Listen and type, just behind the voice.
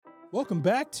Welcome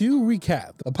back to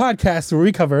Recap, a podcast where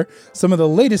we cover some of the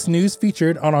latest news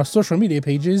featured on our social media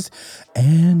pages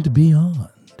and beyond.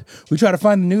 We try to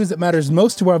find the news that matters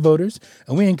most to our voters,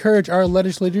 and we encourage our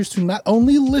legislators to not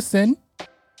only listen,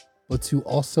 but to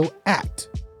also act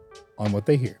on what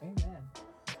they hear. Amen.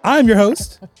 I'm your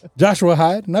host, Joshua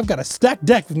Hyde, and I've got a stacked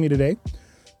deck with me today.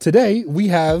 Today, we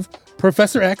have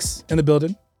Professor X in the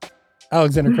building,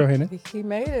 Alexander Crohanen. He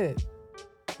made it.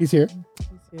 He's here.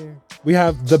 He's here. We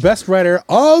have the best writer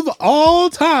of all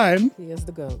time, He is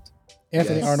the GOAT.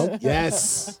 Anthony Yes. Arnold.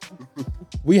 Yes.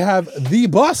 We have the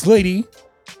boss lady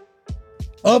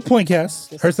of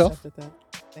Pointcast Just herself, accepted that.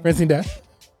 Thank you. Francine Dash.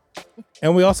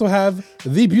 And we also have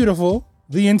the beautiful,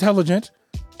 the intelligent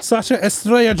Sasha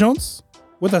Estrella Jones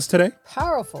with us today.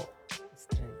 Powerful.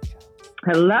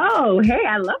 Hello. Hey,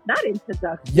 I love that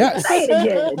introduction. Yes. Say it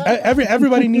again.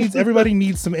 Everybody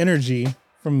needs some energy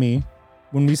from me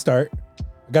when we start.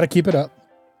 I gotta keep it up.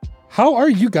 How are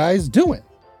you guys doing?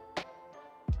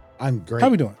 I'm great. How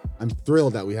we doing? I'm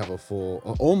thrilled that we have a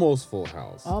almost full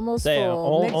house. Almost Say,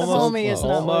 full. Nick the almost homie is full.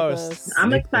 not with Almost. us. I'm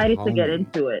Nick the excited to get homie.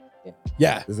 into it.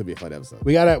 Yeah. This will be a fun episode.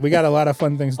 We got a lot of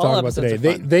fun things to All talk about episodes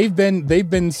today. are fun. They've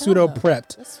been pseudo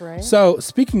prepped. That's right. So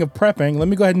speaking of prepping, let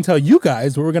me go ahead and tell you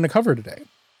guys what we're going to cover today.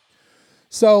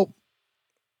 So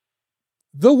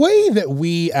the way that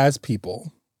we as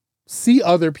people see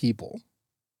other people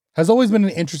has always been an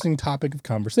interesting topic of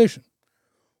conversation.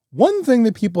 One thing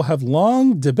that people have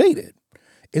long debated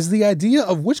is the idea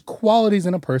of which qualities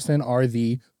in a person are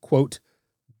the, quote,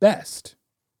 best.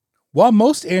 While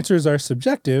most answers are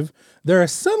subjective, there are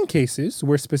some cases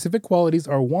where specific qualities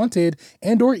are wanted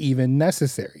and or even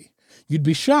necessary. You'd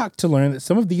be shocked to learn that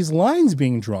some of these lines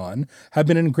being drawn have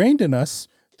been ingrained in us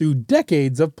through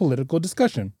decades of political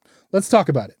discussion. Let's talk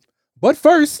about it. But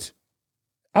first,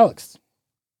 Alex,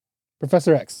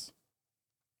 Professor X,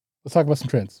 let's talk about some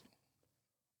trends.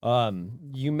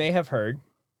 You may have heard,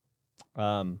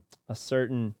 a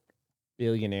certain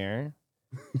billionaire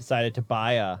decided to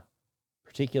buy a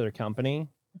particular company.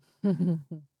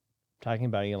 Talking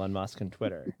about Elon Musk and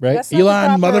Twitter. Right? That's not the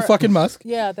Elon proper- motherfucking Musk.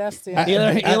 Yeah, that's the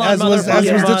Elon As was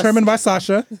motherfucking Musk. determined by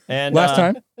Sasha And last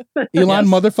time. Elon Yes.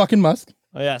 motherfucking Musk.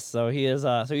 Oh, yes, so he is.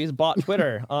 So he's bought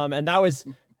Twitter. And that was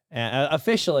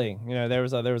officially. You know, there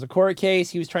was a court case.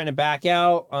 He was trying to back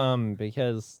out.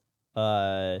 Because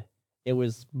it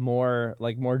was more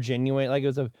genuine. Like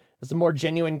it's a more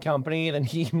genuine company than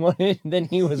he wanted, than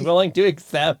he was willing to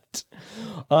accept.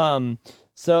 But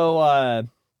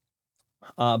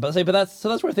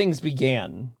that's where things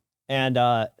began,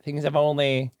 and things have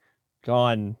only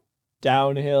gone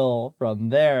downhill from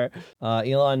there.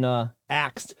 Elon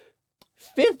axed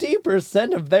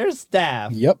 50% of their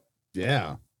staff. Yep.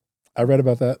 Yeah. I read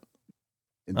about that.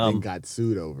 And then got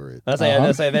sued over it. I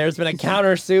say there's been a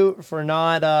countersuit for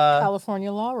not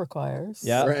California law requires.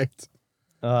 Yeah. Correct.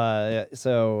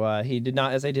 So he did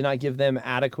not give them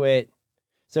adequate.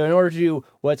 So in order to do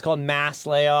what's called mass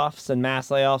layoffs, and mass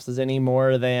layoffs is any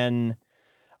more than,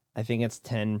 I think it's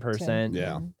 10%.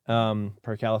 Yeah.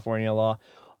 Per California law.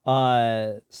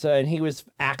 And he was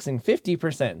axing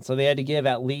 50%. So they had to give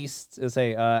at least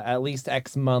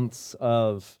X months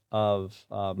of Yeah,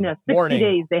 60 warning.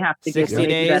 days they have to 60 get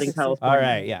days? that in California. All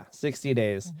right, yeah, 60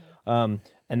 days. And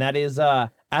that is,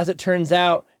 as it turns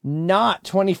out, not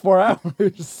 24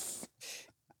 hours.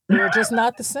 They're just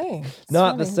not the same. It's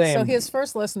Not the funny. same. So his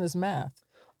first lesson is math.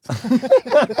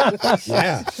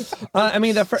 Yeah.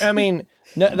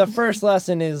 The first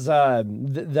lesson is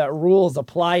that rules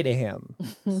apply to him.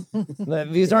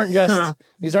 These aren't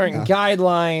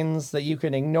guidelines that you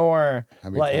can ignore. How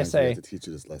many Like I times do we say, have to teach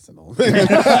you this lesson?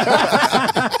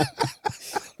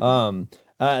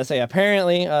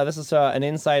 apparently, this is an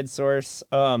inside source.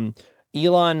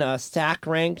 Elon stack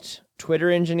ranked Twitter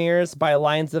engineers by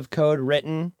lines of code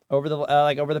written over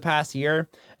the past year,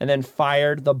 and then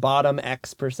fired the bottom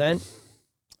X%.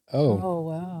 Oh. Oh,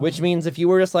 wow. Which means if you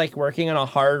were just like working on a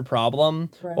hard problem,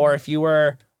 Right. or if you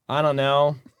were, I don't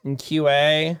know, in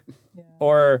QA Yeah.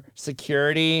 or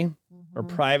security or Mhm.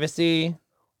 privacy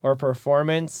or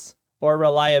performance or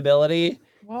reliability,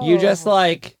 you just Whoa.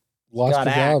 like Lost got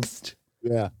your job. axed.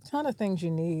 Yeah. Ton of things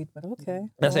you need, but okay.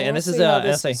 That's it, and we'll this is see how a-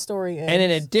 this that's a- story ends. And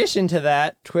in addition to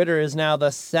that, Twitter is now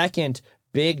the second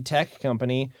big tech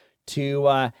company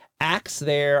to axe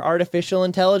their artificial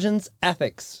intelligence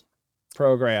ethics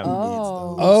program.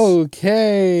 Oh.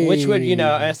 Okay. Which would,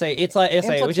 I say which is,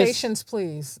 Implications,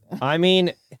 please. I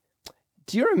mean,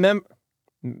 do you remember?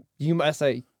 You must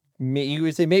say, you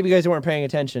would say maybe you guys weren't paying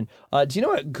attention. Do you know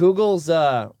what Google's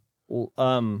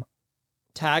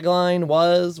tagline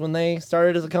was when they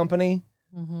started as a company?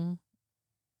 Mm-hmm.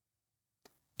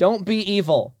 Don't be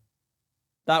evil.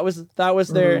 That was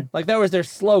their like that was their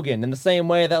slogan in the same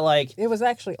way that like It was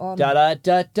actually on. da da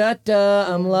da da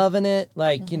da. I'm loving it.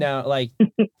 Like you know, like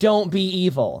don't be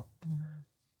evil.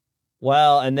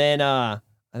 Well, and then I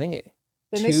think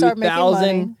Then they start making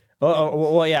money.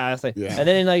 Well, yeah, I say. Yeah. And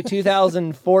then in like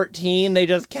 2014, they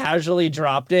just casually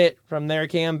dropped it from their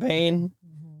campaign.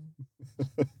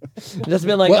 Just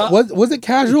been like, was it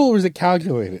casual or was it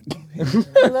calculated? A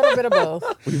little bit of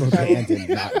both. We've abandoned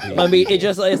not being I mean, it evil.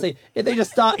 just like they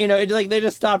just stopped, you know, it like they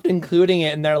just stopped including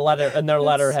it in their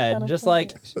letterhead. kinda Just funny,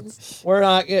 like actually. we're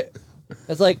not.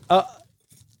 It's like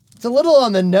it's a little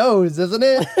on the nose, isn't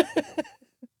it?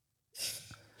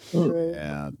 Right.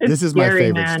 Yeah, It's this is my scary,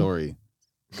 favorite man. story.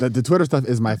 The Twitter stuff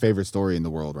is my favorite story in the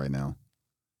world right now.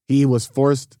 He was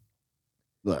forced.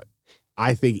 Look,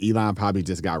 I think Elon probably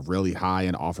just got really high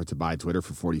and offered to buy Twitter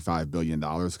for $45 billion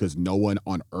because no one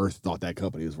on earth thought that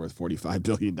company was worth $45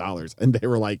 billion. And they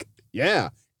were like, yeah,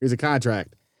 here's a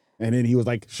contract. And then he was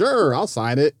like, sure, I'll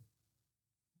sign it.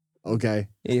 Okay.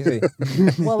 Easy.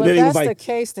 Well, Then if he was that's like- the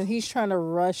case, then he's trying to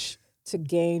rush to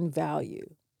gain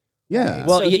value. Yeah.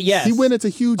 Well, So yes. He went into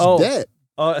huge debt.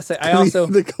 Oh, I also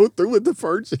to go through with the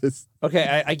purchase.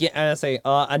 okay. I get. I say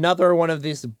another one of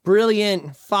these brilliant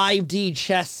 5D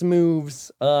chess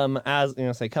moves. As you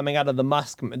know, say coming out of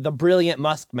the brilliant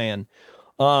Musk man.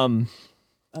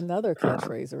 Another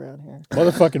catchphrase around here.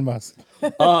 Motherfucking Musk.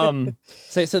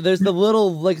 So there's the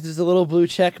little blue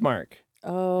check mark.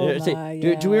 Oh Say, my!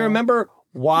 do we yeah. remember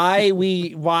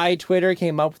why Twitter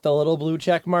came up with the little blue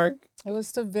check mark? It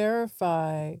was to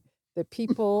verify that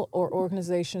people or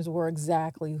organizations were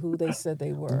exactly who they said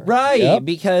they were. Right, Yep.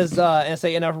 because and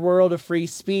say in a world of free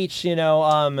speech, you know,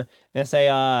 and say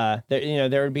there, you know,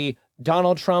 there would be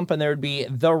Donald Trump and there would be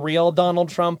the real Donald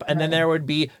Trump, and then Right. there would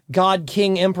be God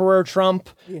King Emperor Trump.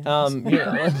 Yeah. You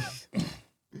know,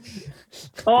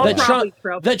 All the probably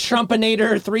Trump. the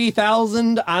Trumpinator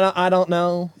 3000. I don't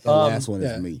know. The last one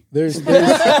yeah. is me. There's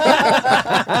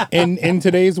in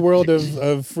today's world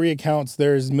of free accounts,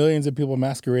 there's millions of people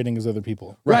masquerading as other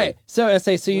people. Right. So I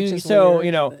say so Which you is so weird,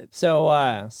 you know but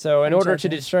so in order to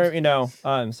judging. determine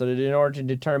in order to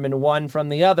determine one from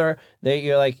the other,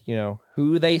 you're like, you know,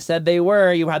 who they said they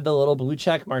were, you had the little blue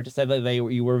check mark to say that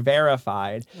you were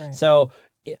verified. Right. So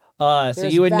so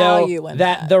There's you would know value in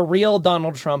that that. the real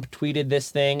Donald Trump tweeted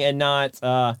this thing and not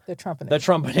The Trump. the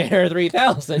Trumpinator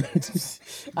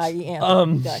 3000, I.e.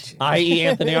 Anthony. Got you. i.e.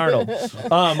 Anthony Arnold,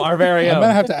 our very I'm own.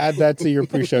 gonna have to add that to your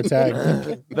pre-show tag.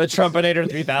 The Trumpinator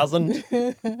 3000.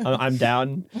 I'm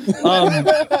down.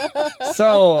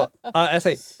 So I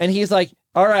say, and he's like,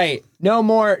 all right, no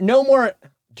more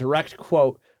direct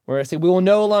quote where I say, we will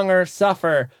no longer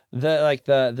suffer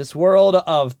this world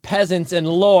of peasants and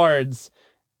lords.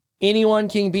 Anyone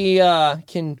can be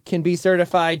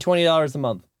certified $20 a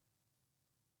month.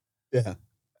 Yeah.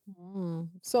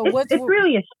 So It's, what's it's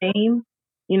really a shame,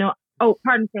 you know. Oh,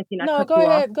 pardon, Francine. I no? cut Go you off.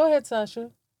 ahead. Go ahead,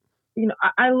 Sasha. You know,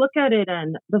 I look at it,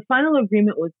 and the final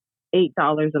agreement was $8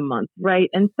 a month, right?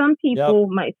 And some people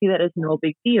might see that as no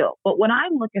big deal, but when I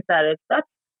look at that, that's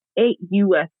 $8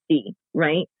 USD,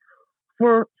 right?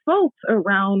 For folks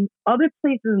around other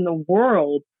places in the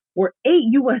world, where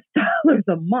 $8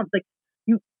 a month, like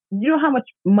you know how much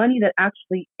money that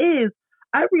actually is.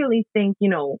 I really think, you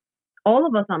know, all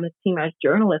of us on this team as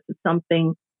journalists is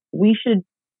something we should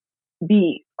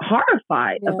be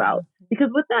horrified Yeah. about, because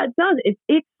what that does is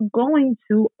it's going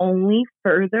to only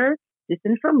further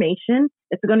disinformation.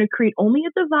 It's going to create only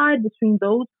a divide between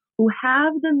those who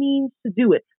have the means to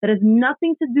do it. That has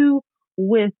nothing to do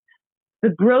with the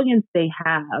brilliance they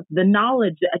have, the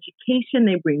knowledge, the education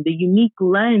they bring, the unique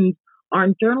lens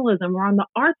on journalism or on the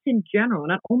arts in general,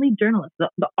 not only journalists,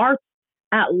 the arts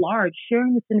at large,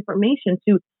 sharing this information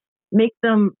to make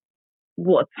them,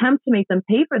 attempt to make them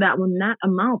pay for that when that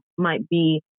amount might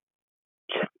be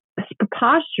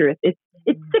preposterous. It's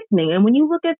sickening. And when you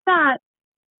look at that,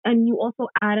 and you also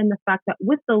add in the fact that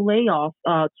with the layoffs,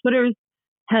 Twitter's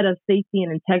head of safety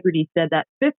and integrity said that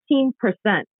 15%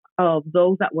 of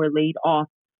those that were laid off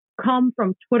come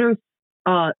from Twitter's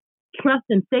trust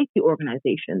and safety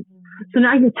organizations. So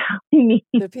now you're telling me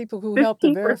The people who helped to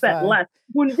 15% verify. less,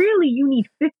 when really you need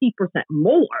 50%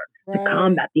 more to Right.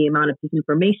 combat the amount of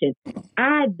disinformation.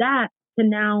 Add that to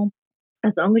now,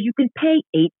 as long as you can pay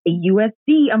 $8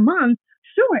 USD a month,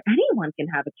 sure, anyone can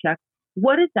have a check.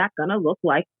 What is that going to look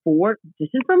like for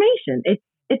disinformation?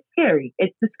 It's scary.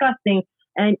 It's disgusting.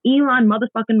 And Elon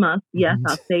motherfucking Musk, yes,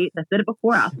 I'll say it. I said it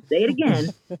before. I'll say it again.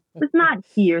 It's not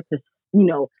here to, you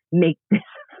know, make this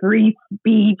free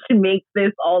speech and make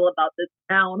this all about the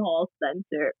town hall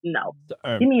center. No,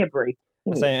 give me a break.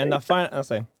 Give me a And break. the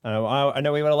final, I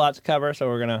know we have a lot to cover, so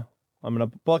we're gonna I'm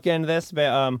gonna bookend this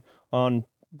on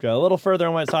go a little further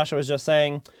on what Sasha was just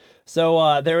saying.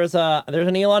 So there's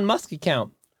an Elon Musk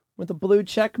account with a blue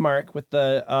check mark with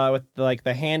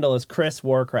the handle is Chris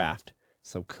Warcraft.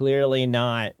 So clearly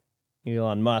not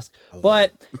Elon Musk,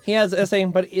 but he has the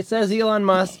same. But it says Elon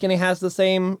Musk, and he has the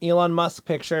same Elon Musk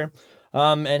picture.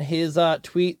 And his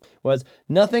tweet was,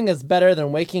 "Nothing is better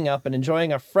than waking up and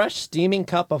enjoying a fresh steaming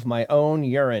cup of my own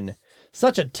urine.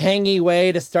 Such a tangy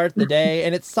way to start the day,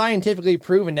 and it's scientifically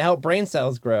proven to help brain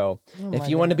cells grow. If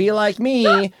you want to be like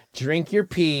me, drink your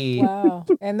pee." Wow.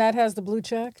 And that has the blue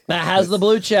check? That has the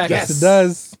blue check. Yes, it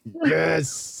does.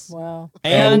 Yes. Wow.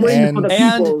 And And- For the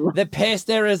and people. the pièce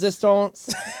de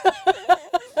résistance.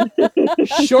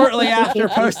 Shortly after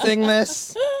posting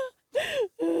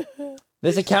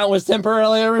this account was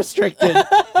temporarily restricted.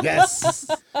 Yes.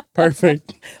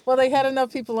 Perfect. Well, they had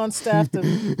enough people on staff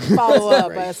to follow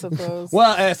up, I suppose.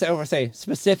 Well, as I say,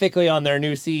 specifically on their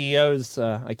new CEO's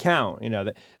account,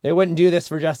 they wouldn't do this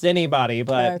for just anybody,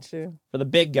 but Got you. for the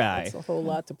big guy. It's a whole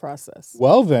lot to process.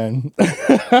 Well, then,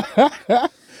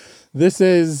 this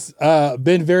has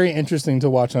been very interesting to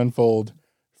watch unfold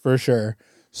for sure.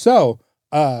 So,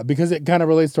 because it kind of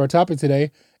relates to our topic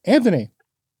today, Anthony,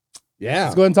 Yeah.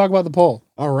 let's go ahead and talk about the poll.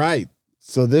 All right.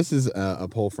 So this is a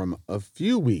poll from a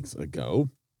few weeks ago.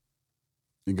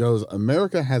 It goes,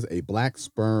 America has a black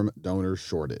sperm donor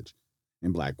shortage,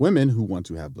 and black women who want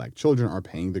to have black children are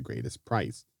paying the greatest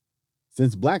price.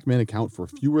 Since black men account for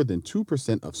fewer than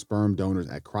 2% of sperm donors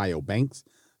at cryobanks,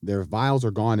 their vials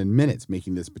are gone in minutes,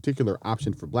 making this particular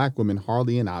option for black women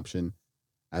hardly an option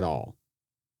at all.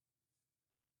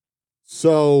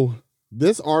 So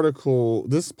this poll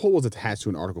was attached to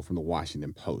an article from the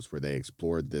Washington Post where they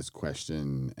explored this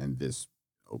question and this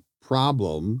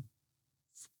problem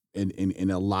in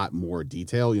a lot more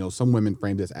detail. Some women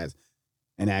framed this as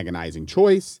an agonizing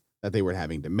choice that they were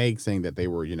having to make, saying that they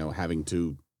were, having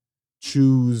to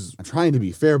choose. I'm trying to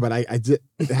be fair, but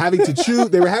having to choose.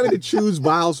 They were having to choose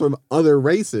vials from other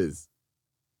races,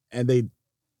 and they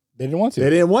didn't want to. They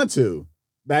didn't want to.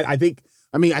 I think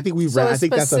we've read. I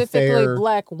think that's a specifically fair.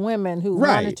 black women who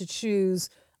wanted to choose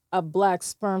a black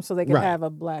sperm so they could have a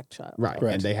black child. Right.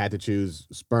 Correct. And they had to choose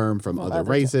sperm from other other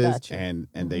races, gotcha. and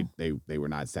they were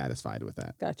not satisfied with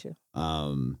that. Gotcha.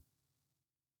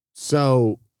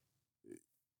 So,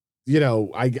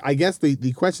 I guess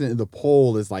the question in the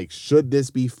poll is like, should this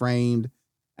be framed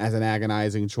as an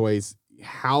agonizing choice?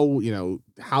 How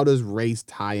does race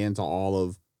tie into all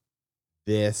of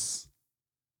this?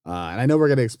 And I know we're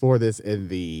going to explore this in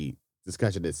the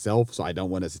discussion itself, so I don't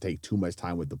want us to take too much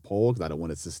time with the poll because I don't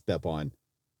want us to step on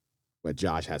what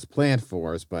Josh has planned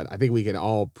for us, but I think we can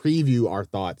all preview our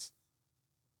thoughts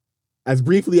as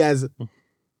briefly as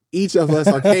each of us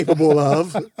are capable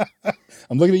of.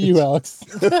 I'm looking at you, Alex.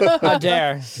 How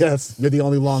dare. Yes, you're the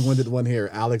only long-winded one here,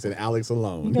 Alex and Alex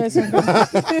alone. You guys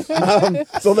are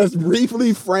So let's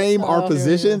briefly frame our here we go.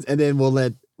 positions, and then we'll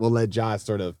let Josh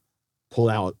sort of pull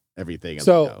out everything. as we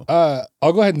So go.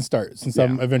 I'll go ahead and start since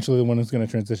I'm Yeah. eventually the one who's going to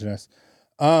transition us.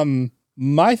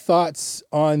 My thoughts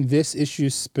on this issue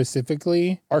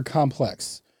specifically are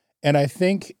complex, and I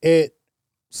think it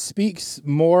speaks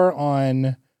more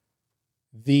on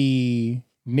the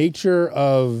nature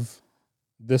of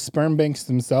the sperm banks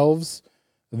themselves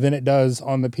than it does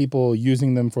on the people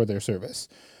using them for their service.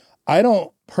 I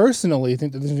don't personally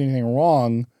think that there's anything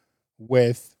wrong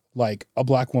with like a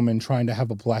black woman trying to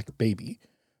have a black baby.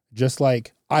 Just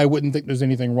like I wouldn't think there's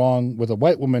anything wrong with a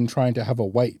white woman trying to have a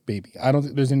white baby. I don't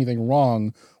think there's anything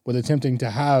wrong with attempting to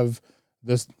have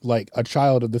this, like a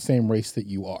child of the same race that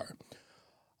you are.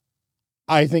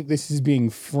 I think this is being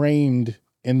framed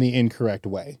in the incorrect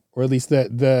way, or at least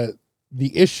the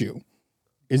issue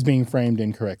is being framed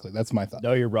incorrectly. That's my thought.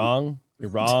 No, you're wrong. You're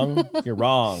wrong. You're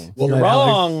wrong. We'll you're let Alex-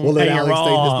 wrong. We'll let and you're Alex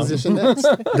wrong. take this position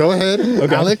next. Go ahead,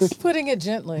 Alex. putting it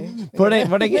gently. Putting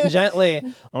it gently.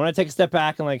 I want to take a step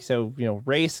back and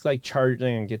race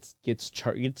charging gets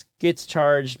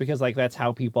charged because that's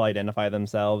how people identify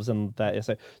themselves, and that is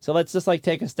so let's just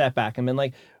take a step back and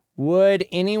then would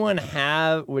anyone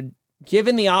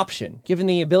given the option, given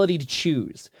the ability to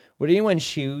choose, would anyone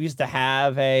choose to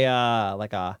have a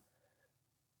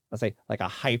let's say a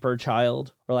hyper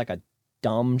child or a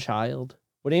dumb child?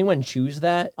 Would anyone choose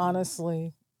that?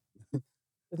 Honestly,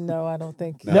 no, I don't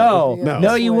think. No, Yeah,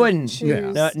 no, we you wouldn't.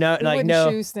 Choose, No, we wouldn't no.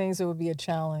 choose things that would be a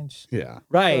challenge. Yeah.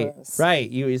 Right, us. right.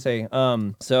 You say,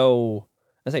 so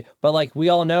I say, but we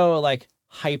all know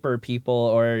hyper people,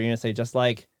 or say just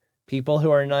people who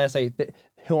are not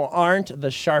who aren't the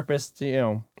sharpest, they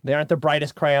aren't the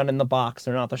brightest crayon in the box,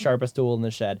 they're not the sharpest tool in the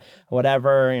shed,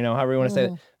 whatever, however you want to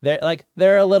say it.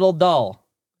 They're a little dull.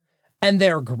 And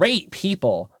they're great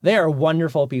people. They are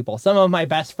wonderful people. Some of my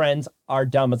best friends are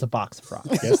dumb as a box of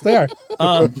frogs. Yes, they are.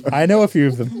 I know a few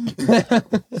of them.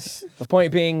 The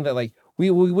point being that like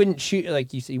we wouldn't choose,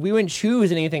 like you see, we wouldn't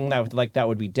choose anything that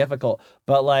would be difficult.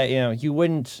 But like, you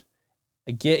wouldn't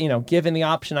get, given the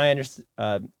option. I understand.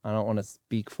 I don't want to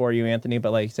speak for you, Anthony,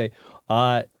 but like say,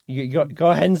 you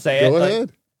go ahead and say it. Go Like,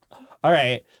 ahead. all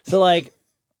right. So like,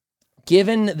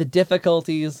 given the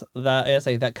difficulties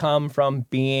that come from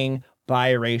being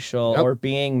biracial Yep. or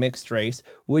being mixed race,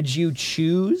 would you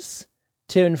choose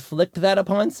to inflict that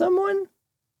upon someone?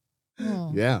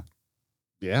 Yeah.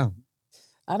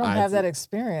 I don't have that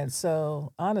experience,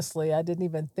 so honestly, I didn't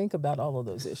even think about all of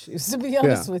those issues, to be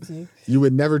honest with you. You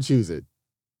would never choose it.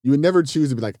 You would never choose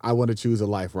to be like, I want to choose a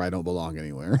life where I don't belong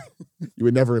anywhere. You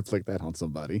would never inflict that on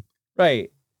somebody.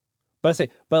 Right. But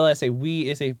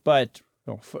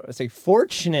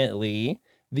fortunately,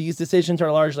 these decisions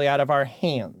are largely out of our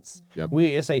hands. Yep.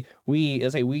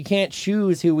 We can't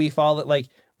choose who we fall, like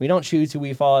we don't choose who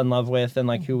we fall in love with and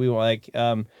like who we like,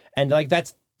 and like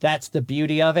that's the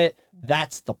beauty of it.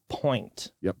 That's the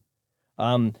point. Yep.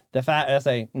 The fact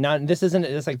this isn't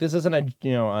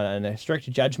a strict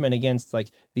judgment against like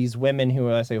these women who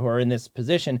are in this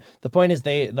position. The point is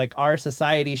our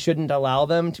society shouldn't allow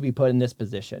them to be put in this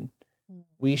position.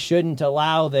 We shouldn't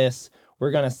allow this.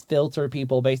 We're going to filter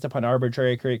people based upon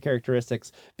arbitrary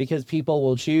characteristics because people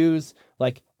will choose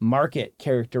like market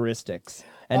characteristics.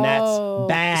 And that's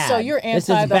bad. So you're This is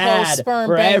anti the whole bad sperm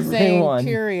for bank everyone. thing,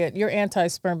 period. You're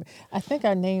anti-sperm. I think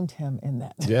I named him in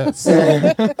that. Yes.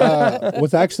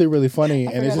 What's actually really funny,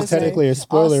 and this forgot is to say technically a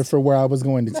spoiler Aust- for where I was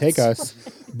going to take us,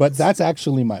 but that's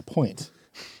actually my point.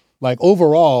 Like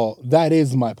overall, that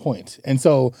is my point. And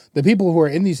so the people who are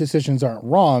in these decisions aren't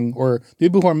wrong, or the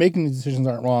people who are making these decisions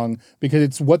aren't wrong because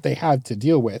it's what they have to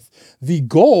deal with. The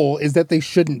goal is that they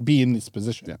shouldn't be in this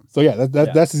position. Yeah. So yeah,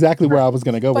 that's exactly where I was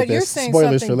going to go But with you're this. saying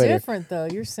Spoilers for something later. different, though.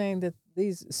 You're saying that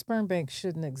these sperm banks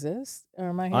shouldn't exist, or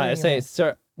am I hearing I you say, wrong?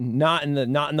 sir, not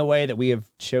in the way that we have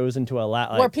chosen to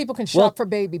allow. Where people can shop for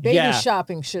baby yeah.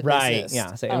 shopping shouldn't Right. exist.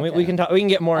 Yeah. So, and we can talk. We can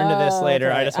get more into this later.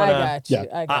 Okay. I just want to. got you.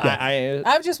 Yeah. I got you.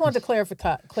 I I just wanted to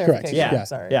clarification. Yeah. I'm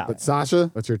sorry. yeah. But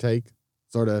Sasha, what's your take?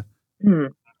 Sort of.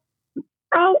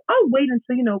 I'll wait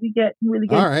until we really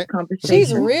get All into right. the conversation.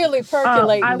 She's really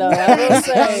percolating, I though. will- I will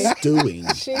say. Stewing.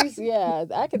 She's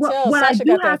I can What, tell what I Sasha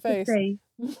do got have that face. to say,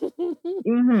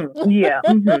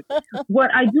 what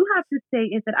I do have to say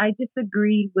is that I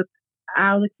disagree with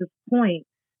Alex's point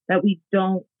that we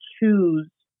don't choose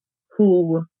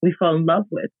who we fall in love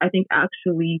with. I think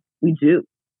actually we do.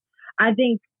 I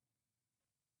think,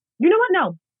 you know what?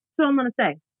 No. So I'm going to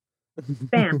say,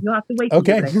 bam, you'll have to wait.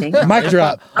 Okay, I think. mic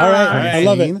drop. All right, Alright. I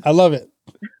love it. I love it.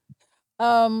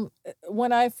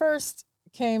 When I first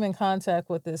came in contact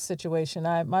with this situation,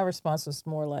 my response was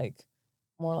more like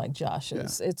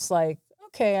Josh's. It's like,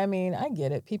 okay, I mean, I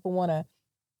get it. People want to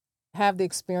have the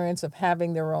experience of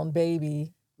having their own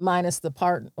baby minus the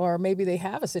partner, or maybe they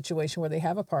have a situation where they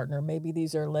have a partner. Maybe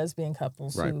these are lesbian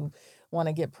couples Right. who want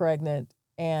to get pregnant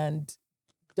and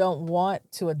don't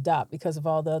want to adopt because of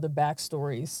all the other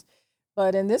backstories.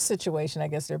 But in this situation, I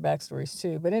guess there are backstories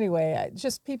too. But anyway,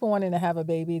 just people wanting to have a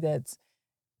baby that's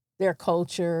their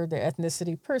culture, their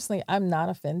ethnicity. Personally, I'm not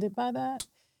offended by that.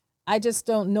 I just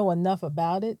don't know enough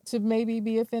about it to maybe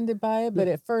be offended by it. But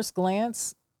at first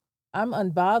glance, I'm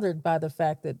unbothered by the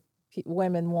fact that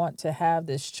women want to have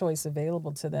this choice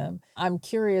available to them. I'm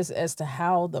curious as to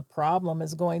how the problem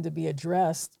is going to be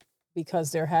addressed,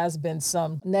 because there has been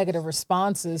some negative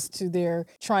responses to their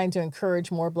trying to encourage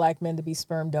more Black men to be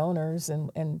sperm donors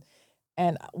and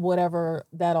whatever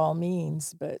that all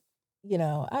means. But,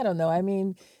 I don't know. I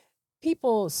mean,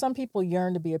 some people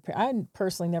yearn to be a parent. I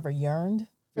personally never yearned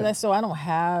for that, so I don't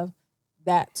have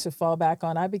that to fall back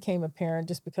on. I became a parent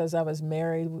just because I was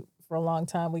married for a long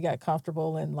time. We got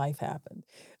comfortable and life happened.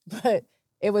 But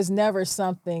it was never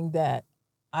something that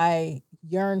I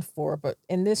yearned for. But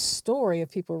in this story, if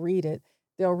people read it,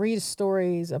 they'll read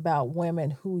stories about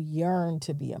women who yearn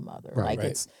to be a mother. Right,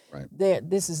 it's right.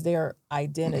 this is their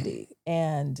identity.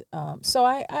 And so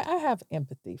I have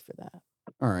empathy for that.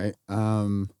 All right.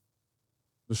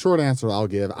 The short answer I'll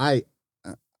give, I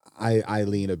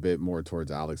lean a bit more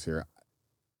towards Alex here,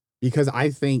 because I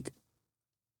think,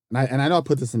 and I know I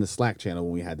put this in the Slack channel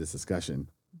when we had this discussion.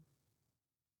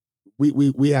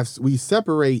 We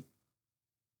separate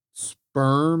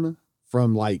sperm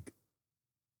from like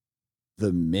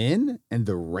the men and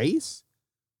the race.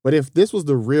 But if this was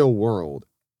the real world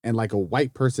and like a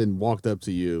white person walked up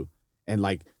to you and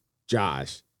like,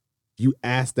 Josh, you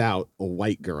asked out a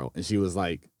white girl and she was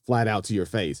like flat out to your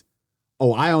face,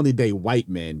 oh, I only date white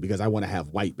men because I want to have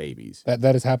white babies. That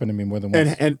has happened to me more than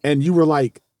once. And you were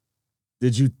like,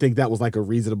 did you think that was like a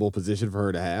reasonable position for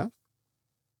her to have?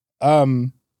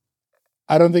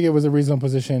 I don't think it was a reasonable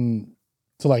position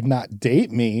to like not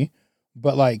date me,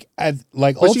 but like But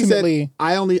ultimately, she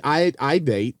said, I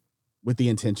date with the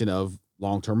intention of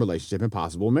long-term relationship and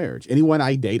possible marriage. Anyone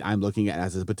I date, I'm looking at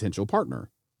as a potential partner.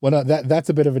 well, no, that's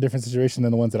a bit of a different situation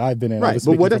than the ones that I've been in. Right.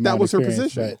 But what if that was her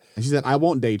experience, position? And she said, I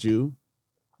won't date you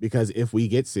because if we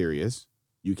get serious,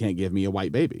 you can't give me a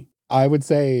white baby. I would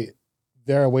say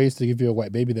there are ways to give you a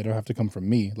white baby that don't have to come from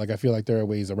me. Like I feel like there are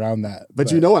ways around that.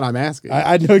 But you know what I'm asking.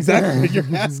 I know exactly what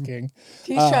you're asking.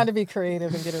 He's trying to be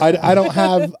creative and get it. I don't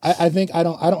have. I think I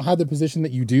don't have the position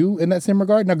that you do in that same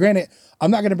regard. Now, granted,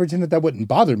 I'm not going to pretend that wouldn't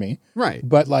bother me. Right.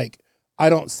 But like, I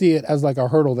don't see it as like a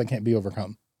hurdle that can't be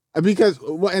overcome. Because,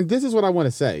 well, and this is what I want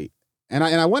to say. And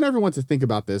I want everyone to think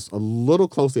about this a little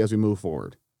closely as we move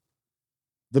forward.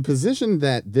 The position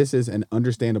that this is an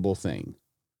understandable thing,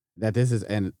 that this is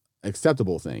an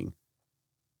acceptable thing.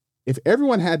 If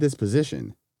everyone had this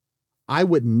position, I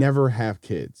would never have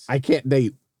kids. I can't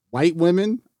date white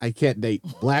women. I can't date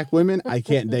black women. I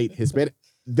can't date Hispanic.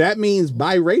 That means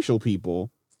biracial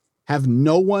people have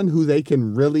no one who they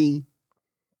can really,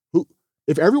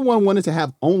 if everyone wanted to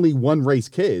have only one race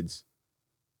kids,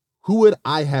 who would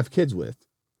I have kids with?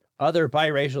 Other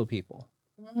biracial people.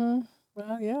 Mm-hmm.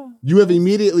 Well, yeah. You have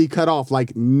immediately cut off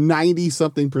like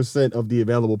 90-something% of the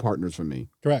available partners from me.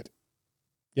 Correct.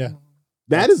 Yeah.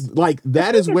 That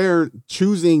is where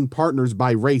choosing partners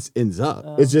by race ends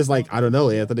up. It's just like, I don't know,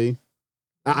 Anthony.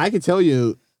 I can tell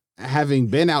you, having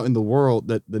been out in the world,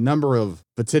 that the number of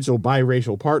potential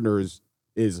biracial partners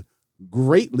is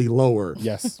greatly lower.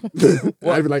 Yes.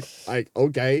 I'd be like,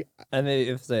 okay. And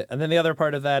then the other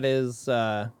part of that is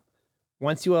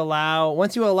once you allow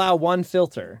one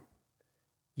filter,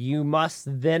 you must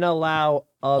then allow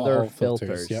other All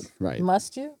filters, filters. yep. Right.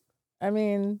 Must you? I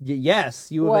mean, Yes,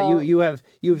 Well-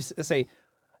 you've say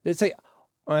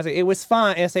it was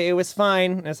fine. I say it was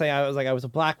fine. I say I was a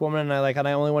black woman and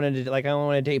I only wanted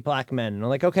to date black men. And I'm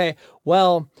like, okay,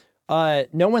 well,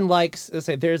 no one likes. Let's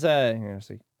say there's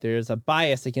a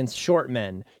bias against short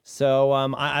men. So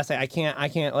I say I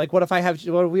can't like what if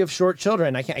we have short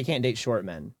children? I can't date short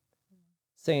men.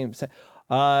 Same.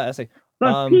 I say.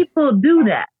 But people do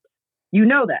that. You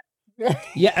know that.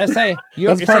 Yeah, I say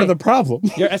That's part of the problem.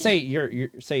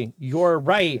 You're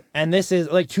right, and this is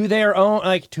like to their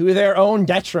own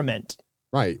detriment.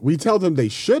 Right. We tell them they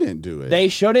shouldn't do it. They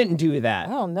shouldn't do I that.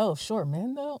 don't know. Short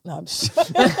men, though. No, I'm just I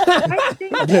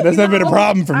think, Yeah, that's you not been a know,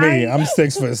 problem for me. I- I'm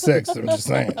 6'6". I'm just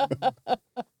saying.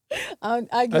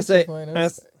 I get your point.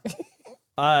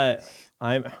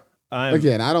 I'm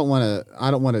Again, I don't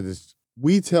want to just,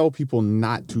 we tell people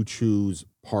not to choose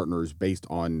partners based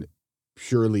on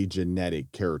purely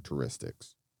genetic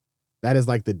characteristics. That is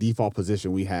like the default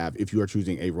position we have if you are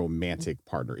choosing a romantic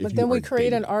partner. If But you then are we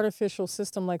create an dating. artificial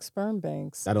system like sperm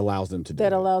banks That allows them to do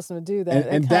that it. allows them to do that.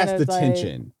 And It that's kinda the like-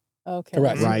 tension, Okay.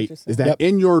 Correct. I see what right? you're Is saying. that Yep.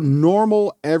 in your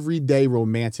normal everyday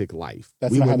romantic life,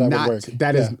 That's we not how would that would work.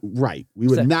 That is Yeah. right. We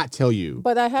would So- not tell you.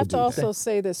 But I have do to that. also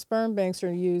say that sperm banks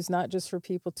are used not just for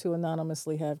people to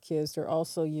anonymously have kids. They're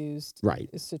also used Right.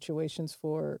 in situations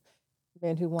for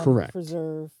men who want Correct. to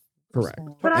preserve. Correct.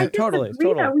 sperm. But I Totally,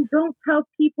 disagree totally. that we don't tell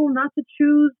people not to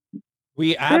choose we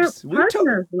their absolutely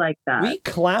partners like that. we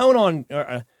clown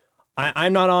on.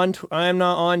 I'm not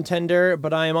on Tinder,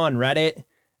 but I am on Reddit,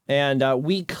 and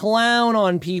we clown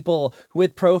on people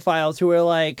with profiles who are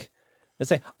like, let's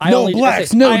say, No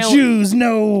blacks, no I only- Jews,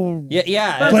 no.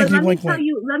 Yeah. But Blankety let me blank tell blank.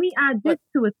 you, let me add this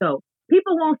to it though.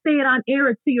 People won't say it on air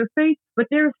or to your face, but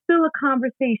there's still a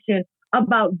conversation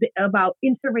about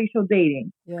interracial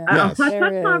dating. Yeah. A Yes. hush There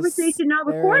hush is. conversation, not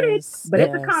There recorded, is. but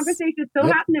it's a Yes. conversation still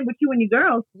Yep. happening with you and your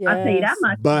girls. I'll tell you that Yes.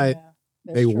 much. But Yeah,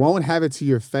 that's they true. won't have it to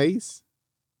your face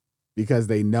because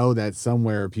they know that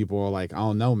somewhere people are like,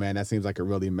 oh no, man, that seems like a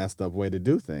really messed up way to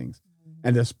do things.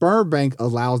 And the sperm bank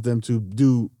allows them to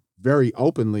do very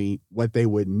openly what they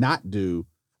would not do.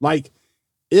 Like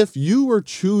if you were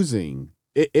choosing,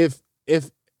 if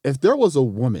there was a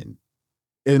woman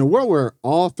in a world where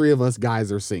all three of us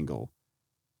guys are single,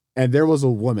 and there was a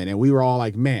woman, and we were all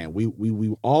like, man, we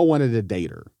all wanted to date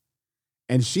her.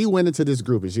 And she went into this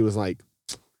group and she was like,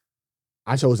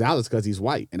 I chose Alex because he's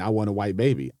white and I want a white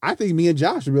baby. I think me and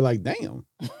Josh would be like, damn.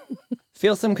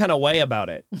 Feel some kind of way about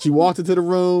it. She walked into the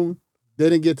room,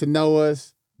 didn't get to know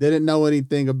us, didn't know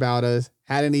anything about us,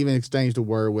 hadn't even exchanged a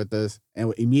word with us,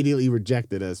 and immediately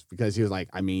rejected us because she was like,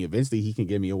 I mean, eventually he can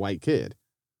give me a white kid.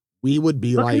 We would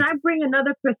be But like, can I bring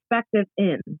another perspective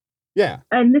in? yeah,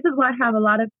 And this is why I have a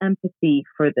lot of empathy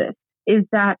for this, is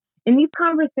that in these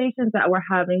conversations that we're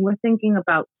having, we're thinking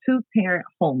about 2-parent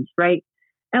homes, right?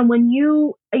 And when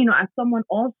as someone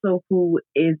also who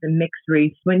is a mixed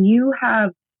race, when you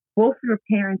have both your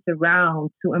parents around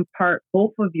to impart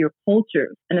both of your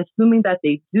cultures, and assuming that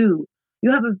they do,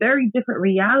 you have a very different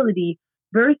reality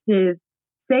versus,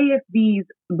 say, if these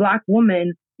Black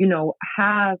women,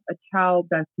 have a child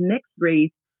that's mixed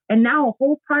race, and now a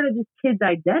whole part of this kid's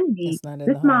identity,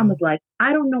 this mom is like,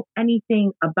 I don't know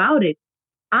anything about it.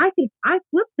 I think I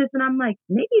flip this and I'm like,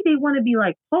 maybe they want to be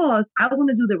like, pause, I want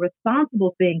to do the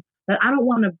responsible thing, that I don't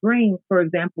want to bring, for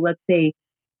example, let's say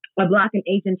a Black and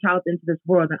Asian child into this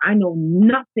world and I know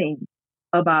nothing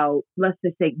about, let's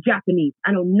just say, Japanese.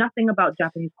 I know nothing about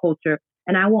Japanese culture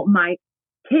and I want my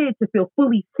kid to feel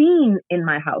fully seen in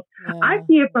my house. Yeah. I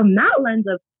see it from that lens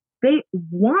of they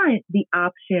want the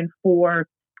option for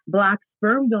Black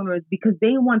sperm donors because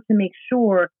they want to make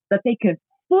sure that they can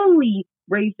fully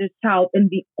raise this child in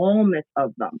the allness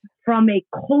of them from a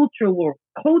cultural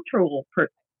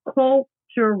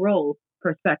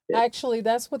perspective. Actually,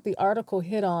 that's what the article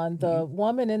hit on. The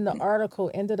woman in the article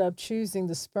ended up choosing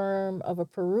the sperm of a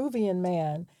Peruvian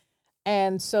man.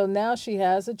 And so now she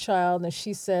has a child and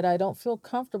she said, I don't feel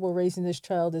comfortable raising this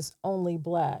child as only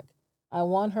Black. I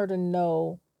want her to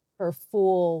know her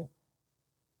full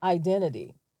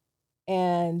identity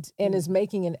and is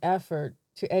making an effort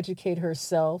to educate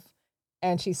herself.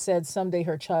 And she said someday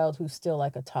her child, who's still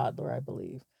like a toddler, I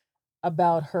believe,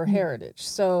 about her heritage.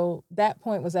 So that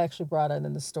point was actually brought out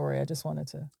in the story. I just wanted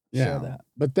to share that.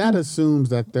 But that assumes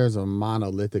that there's a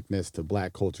monolithicness to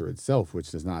Black culture itself,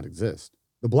 which does not exist.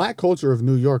 The Black culture of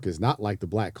New York is not like the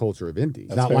Black culture of Indy.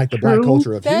 That's not like the Black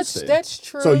culture of Houston. That's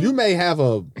true. So you may have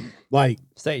a you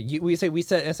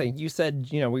said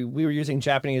we were using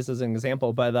Japanese as an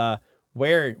example, but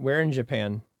where in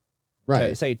Japan?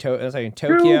 Right. Say Tokyo and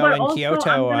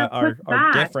Kyoto are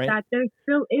different. That there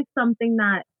still is something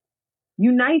that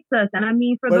unites us, and I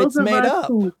mean for those of us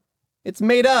who. It's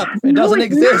made up. It doesn't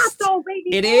exist. Not, though,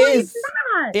 baby. It is.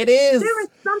 It is. There is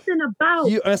something about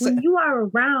when you are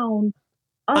around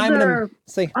other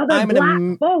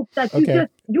Black folks that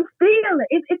you feel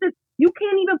it. It's you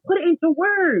can't even put it into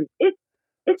words. It's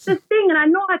this thing, and I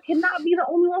know I cannot be the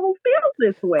only one who feels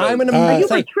this way. I'm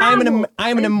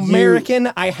an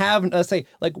American. I have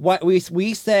like what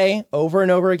we say over and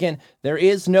over again. There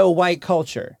is no white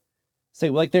culture. Say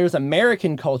like there's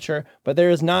American culture, but there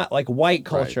is not like white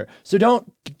culture. Right. So don't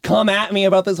come at me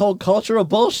about this whole cultural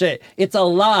bullshit. It's a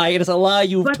lie. It is a lie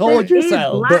you've told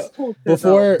yourself. It's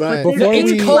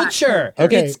culture.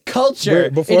 Okay. It's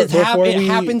culture. It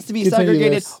happens to be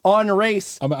segregated on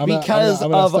race because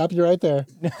I'm gonna stop you right there.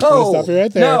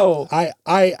 No.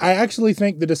 I actually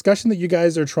think the discussion that you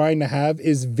guys are trying to have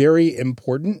is very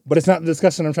important, but it's not the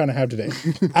discussion I'm trying to have today.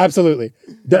 Absolutely.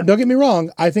 Don't get me wrong.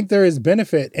 I think there is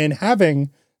benefit in having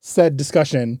said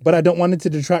discussion, but I don't want it to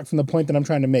detract from the point that I'm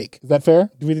trying to make. Is that fair?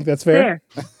 Do we think that's fair?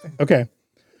 Okay.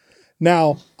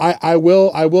 Now, I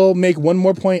will make one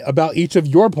more point about each of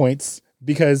your points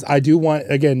because I do want,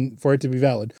 again, for it to be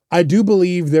valid. I do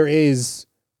believe there is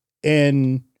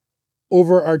an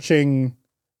overarching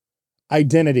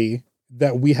identity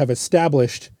that we have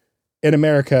established in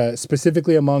America,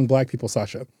 specifically among Black people,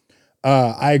 Sasha.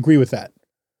 I agree with that.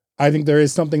 I think there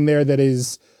is something there that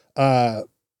is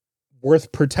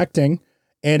worth protecting,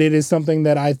 and it is something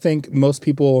that I think most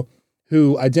people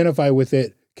who identify with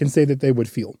it can say that they would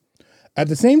feel. At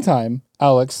the same time,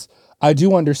 Alex, I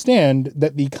do understand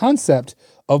that the concept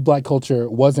of Black culture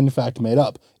was in fact made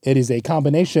up. It is a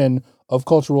combination of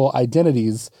cultural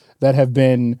identities that have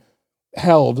been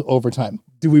held over time.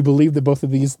 Do we believe that both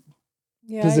of these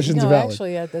positions are valid?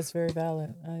 Actually, that's very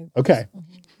valid. Okay.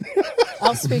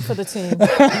 I'll speak for the team.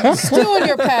 Stew in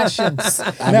your passions.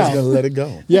 I'm just gonna let it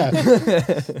go. Yeah.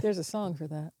 There's a song for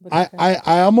that. But okay.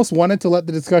 I almost wanted to let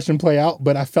the discussion play out,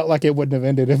 but I felt like it wouldn't have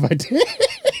ended if I did.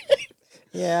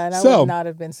 Yeah, and I would not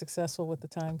have been successful with the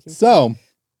timekeeping. So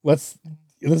let's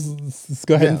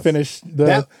go ahead and finish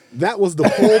the that was the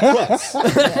full plus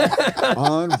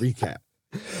on recap.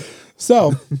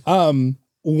 So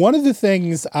one of the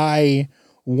things I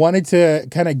wanted to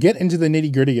kind of get into the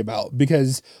nitty-gritty about,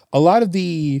 because a lot of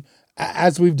the,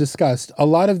 as we've discussed, a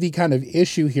lot of the kind of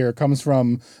issue here comes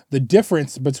from the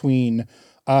difference between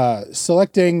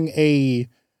selecting a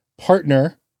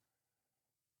partner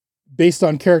based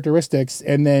on characteristics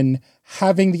and then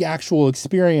having the actual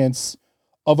experience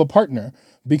of a partner.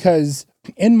 Because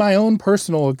in my own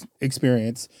personal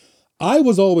experience, I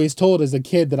was always told as a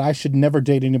kid that I should never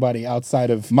date anybody outside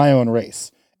of my own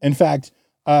race. In fact,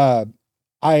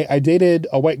 I dated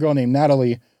a white girl named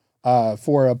Natalie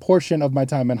for a portion of my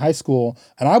time in high school,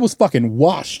 and I was fucking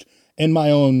washed in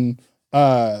my own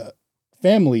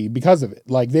family because of it.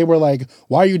 Like they were like,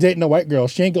 "Why are you dating a white girl?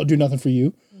 She ain't gonna do nothing for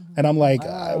you." And I'm like,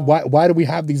 Wow. why do we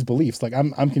have these beliefs? Like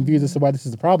I'm confused as to why this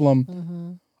is a problem.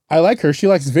 Mm-hmm. I like her. She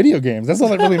likes video games. That's all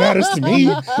that really matters to me.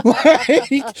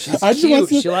 Like, She's I just cute. want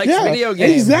to- She likes video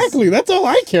games. Exactly. That's all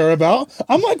I care about.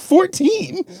 I'm like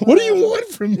 14. What do you want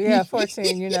from me? Yeah,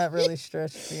 14. You're not really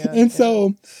stretched. Yeah. And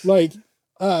so, like,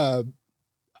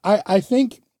 I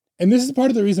think, and this is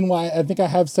part of the reason why I think I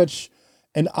have such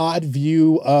an odd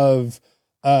view of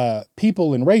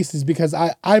people and race is because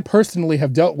I personally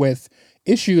have dealt with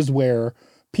issues where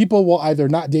people will either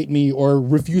not date me or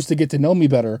refuse to get to know me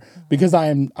better because I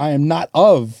am not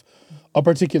of a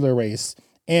particular race.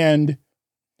 And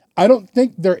I don't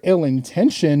think they're ill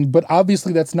intentioned, but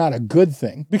obviously that's not a good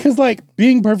thing. Because, like,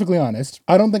 being perfectly honest,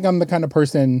 I don't think I'm the kind of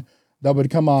person that would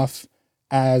come off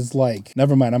as like,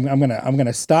 never mind. I'm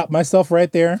gonna stop myself right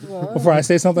there Whoa. before I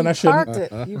say something I shouldn't.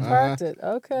 Parked it. You parked it.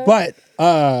 Okay. But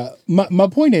my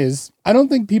point is, I don't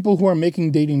think people who are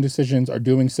making dating decisions are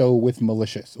doing so with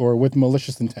malicious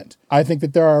intent. I think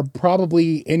that there are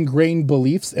probably ingrained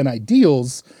beliefs and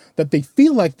ideals that they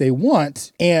feel like they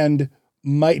want and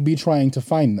might be trying to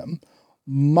find them.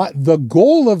 The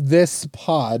goal of this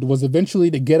pod was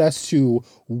eventually to get us to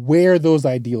where those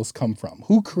ideals come from.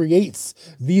 Who creates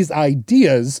these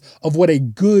ideas of what a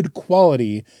good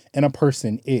quality in a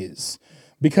person is?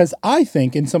 Because I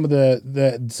think in some of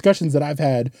the discussions that I've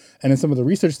had and in some of the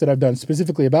research that I've done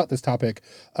specifically about this topic,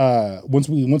 once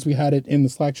we had it in the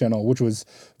Slack channel, which was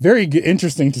very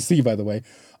interesting to see, by the way,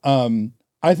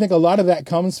 I think a lot of that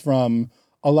comes from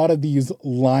a lot of these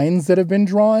lines that have been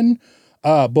drawn,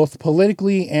 both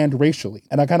politically and racially.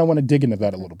 And I kind of want to dig into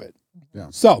that a little bit. Yeah.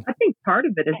 So, I think part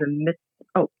of it is a mis.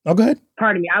 oh, go ahead.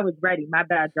 Pardon me, I was ready. My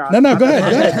bad, Josh. No, My go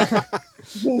bad.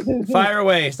 ahead. Fire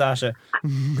away, Sasha.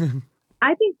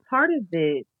 I think part of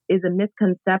it is a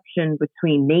misconception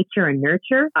between nature and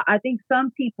nurture. I think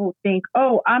some people think,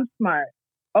 oh, I'm smart.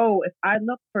 Oh, if I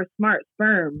look for smart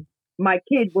sperm, my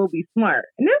kid will be smart.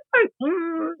 And it's like,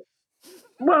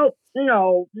 well,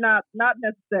 no, not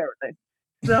necessarily.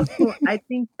 So I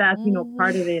think that's,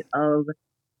 part of it, of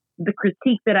the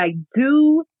critique that I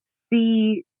do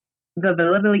see the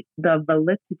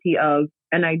validity of,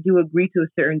 and I do agree to a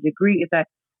certain degree, is that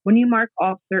when you mark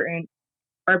off certain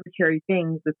arbitrary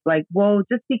things, it's like, well,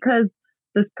 just because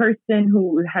this person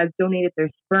who has donated their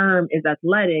sperm is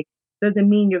athletic doesn't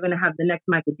mean you're going to have the next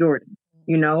Michael Jordan,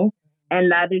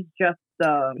 And that is just,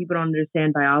 people don't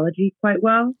understand biology quite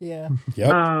well. Yeah.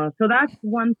 Yep. So that's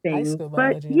one High thing. school But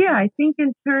biology. yeah, I think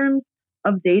in terms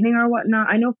of dating or whatnot,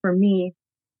 I know for me,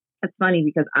 it's funny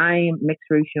because I'm mixed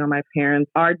racial. My parents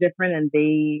are different and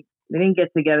they didn't get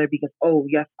together because, oh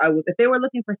yes, I would. If they were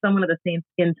looking for someone of the same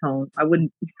skin tone, I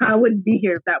wouldn't be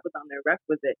here if that was on their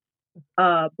requisite.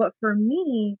 But for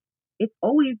me, it's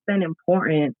always been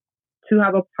important to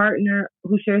have a partner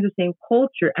who shares the same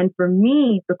culture. And for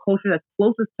me, the culture that's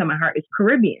closest to my heart is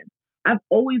Caribbean. I've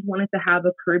always wanted to have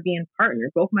a Caribbean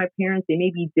partner. Both my parents, they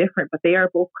may be different, but they are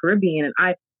both Caribbean. And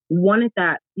I wanted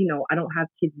that, I don't have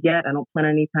kids yet. I don't plan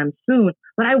anytime soon,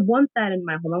 but I want that in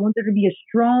my home. I want there to be a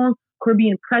strong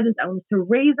Caribbean presence. I want to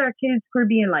raise our kids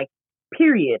Caribbean,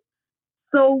 period.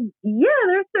 So yeah,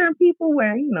 there's certain people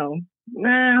where,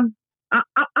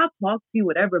 I'll talk to you,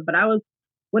 whatever. But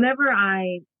whenever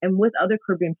I am with other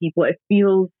Caribbean people, it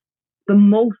feels the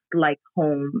most like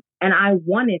home. And I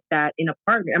wanted that in a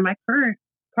partner. And my current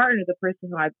partner, the person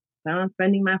who I plan on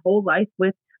spending my whole life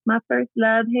with, my first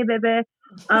love, hey baby,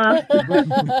 it's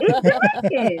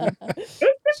Jamaican.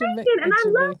 It's Jamaican. And I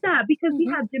love that because we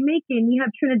have Jamaican, we have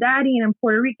Trinidadian and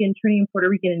Puerto Rican, Trini and Puerto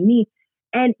Rican and me.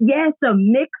 And yes, a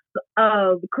mix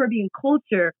of Caribbean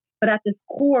culture, but at the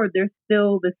core, there's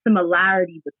still the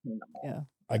similarity between them all. Yeah.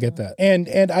 I get that.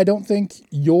 And I don't think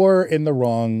you're in the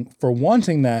wrong for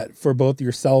wanting that for both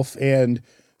yourself and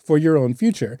for your own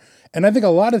future. And I think a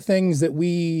lot of things that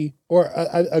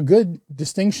a good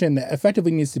distinction that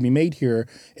effectively needs to be made here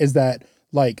is that,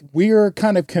 we're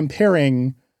kind of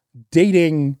comparing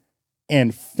dating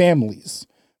and families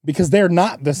because they're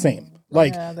not the same.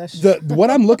 What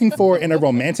I'm looking for in a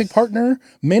romantic partner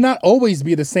may not always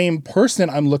be the same person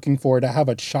I'm looking for to have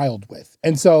a child with.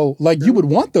 And so you would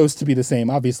want those to be the same,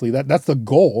 obviously. That's the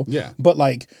goal. Yeah. But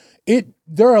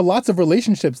there are lots of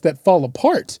relationships that fall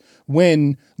apart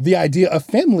when the idea of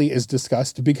family is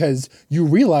discussed because you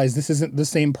realize this isn't the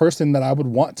same person that I would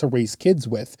want to raise kids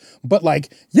with. But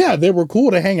they were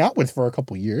cool to hang out with for a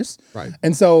couple years. Right.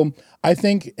 And so I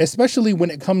think, especially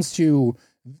when it comes to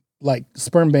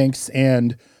sperm banks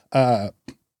and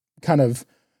kind of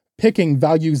picking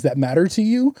values that matter to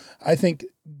you, I think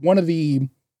one of the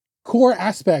core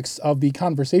aspects of the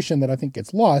conversation that I think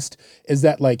gets lost is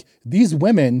that like these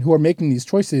women who are making these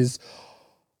choices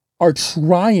are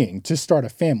trying to start a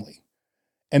family.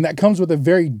 And that comes with a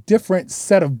very different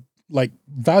set of like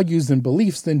values and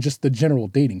beliefs than just the general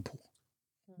dating pool.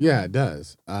 Yeah, it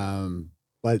does.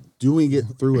 But doing it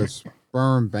through a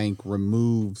sperm bank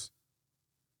removes.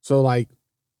 So, like,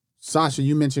 Sasha,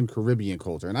 you mentioned Caribbean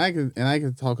culture, and I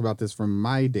can talk about this from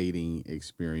my dating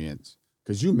experience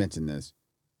because you mentioned this.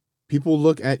 People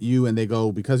look at you and they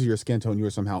go, because of your skin tone, you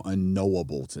are somehow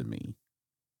unknowable to me.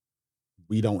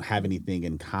 We don't have anything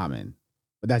in common,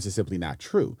 but that's just simply not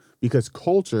true because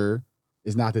culture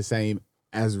is not the same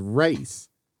as race.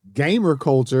 Gamer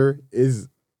culture is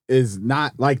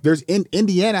not like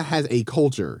Indiana has a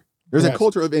culture. There's a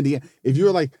culture of Indiana. If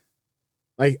you're like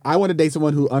I want to date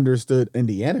someone who understood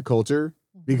Indiana culture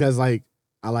because like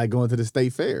I like going to the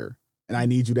state fair and I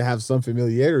need you to have some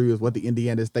familiarity with what the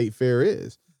Indiana State Fair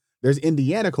is. There's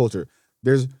Indiana culture.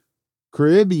 There's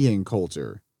Caribbean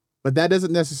culture, but that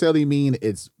doesn't necessarily mean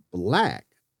it's black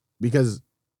because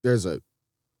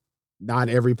not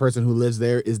every person who lives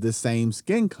there is the same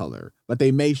skin color, but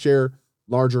they may share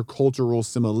larger cultural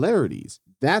similarities.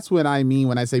 That's what I mean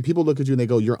when I say people look at you and they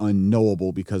go, you're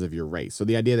unknowable because of your race. So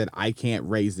the idea that I can't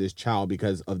raise this child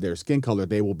because of their skin color,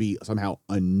 they will be somehow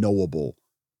unknowable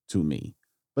to me.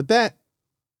 But that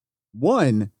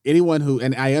anyone who,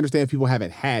 and I understand if people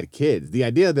haven't had kids, the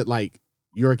idea that like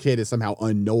your kid is somehow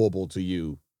unknowable to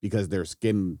you because their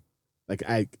skin,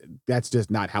 that's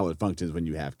just not how it functions when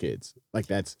you have kids.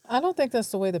 I don't think that's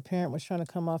the way the parent was trying to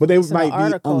come off. But they in the might be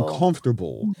article.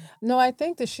 uncomfortable. No, I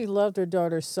think that she loved her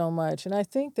daughter so much. And I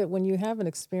think that when you have an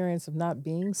experience of not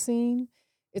being seen,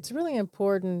 it's really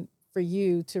important for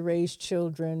you to raise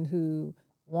children who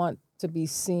want to be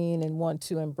seen and want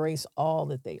to embrace all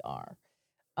that they are.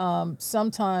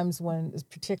 Sometimes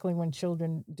particularly when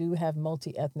children do have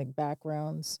multi-ethnic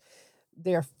backgrounds,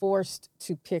 they're forced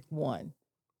to pick one.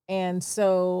 And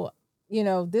so,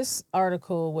 this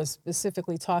article was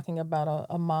specifically talking about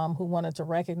a mom who wanted to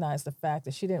recognize the fact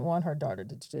that she didn't want her daughter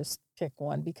to just pick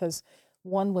one because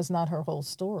one was not her whole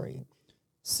story.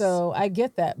 So I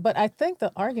get that. But I think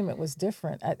the argument was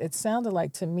different. It sounded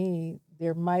like to me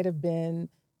there might have been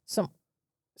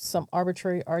some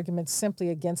arbitrary arguments simply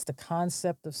against the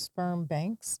concept of sperm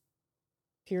banks,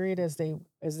 period, as they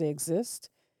exist.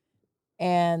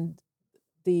 And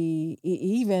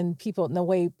even people in the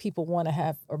way people want to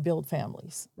have or build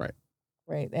families.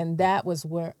 Right. And that was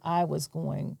where I was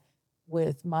going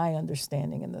with my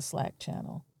understanding in the Slack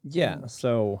channel. Yeah.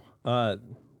 So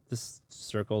this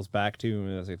circles back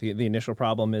to the initial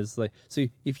problem is so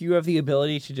if you have the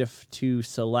ability to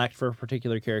select for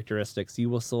particular characteristics, you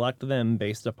will select them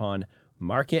based upon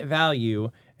market value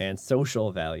and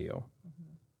social value.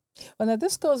 Well, now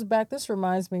this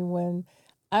reminds me when,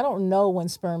 I don't know when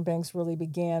sperm banks really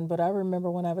began, but I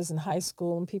remember when I was in high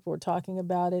school and people were talking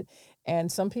about it, and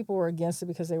some people were against it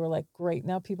because they were like, great,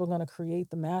 now people are going to create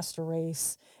the master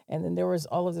race. And then there was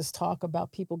all of this talk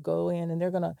about people go in and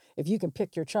they're going to, if you can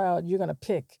pick your child, you're going to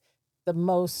pick the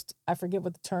most, I forget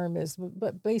what the term is,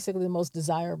 but basically the most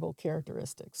desirable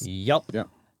characteristics. Yep. Yeah.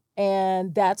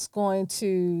 And that's going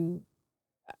to,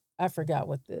 I forgot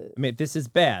what I mean, this is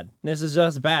bad. This is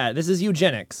just bad. This is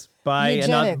eugenics by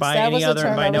any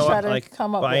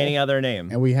other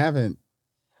name. And we haven't.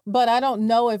 But I don't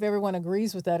know if everyone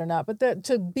agrees with that or not. But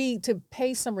to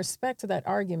pay some respect to that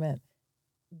argument,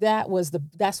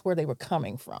 that's where they were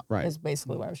coming from. Right. Is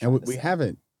basically what I was trying to say. We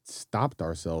haven't stopped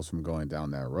ourselves from going down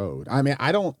that road. I mean,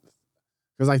 I don't,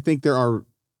 because I think there are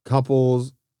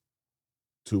couples,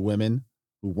 2 women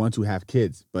who want to have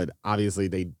kids, but obviously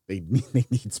they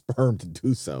need sperm to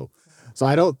do so. So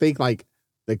I don't think like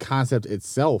the concept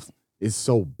itself is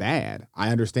so bad. I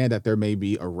understand that there may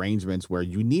be arrangements where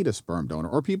you need a sperm donor,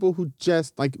 or people who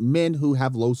just like men who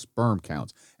have low sperm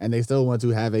counts and they still want to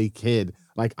have a kid.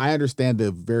 Like I understand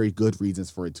the very good reasons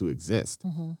for it to exist.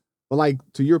 Mm-hmm. But like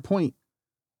to your point,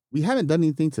 we haven't done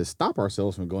anything to stop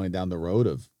ourselves from going down the road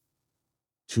of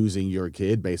choosing your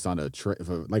kid based on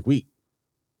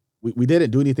we didn't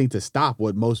do anything to stop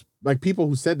what most, like people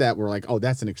who said that were like, oh,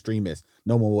 that's an extremist.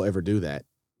 No one will ever do that.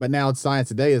 But now science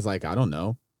today is like, I don't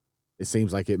know. It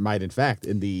seems like it might, in fact,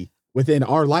 within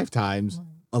our lifetimes,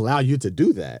 allow you to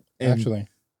do that. And actually,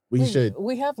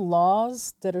 we have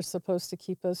laws that are supposed to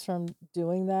keep us from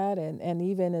doing that. And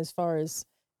even as far as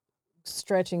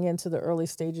stretching into the early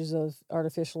stages of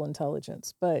artificial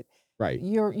intelligence. But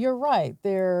you're right.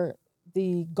 The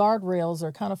guardrails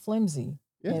are kind of flimsy.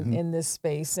 In this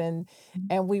space, and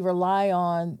we rely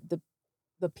on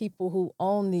the people who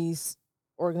own these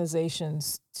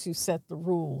organizations to set the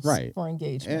rules for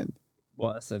engagement. And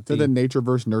Well, so To the nature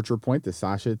versus nurture point that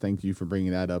Sasha, thank you for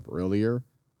bringing that up earlier.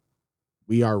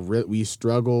 We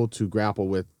struggle to grapple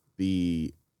with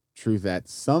the truth that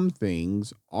some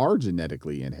things are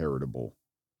genetically inheritable.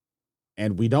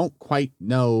 And we don't quite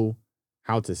know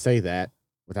how to say that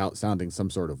without sounding some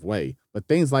sort of way. But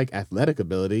things like athletic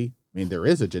ability, I mean, there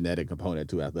is a genetic component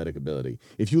to athletic ability.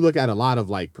 If you look at a lot of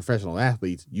like professional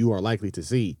athletes, you are likely to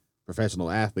see professional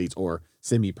athletes or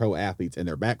semi-pro athletes in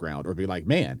their background, or be like,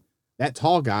 man, that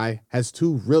tall guy has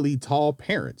two really tall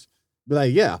parents. Be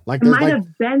like, yeah, like It there's might like, have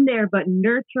been there, but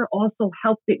nurture also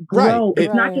helped it Right. grow.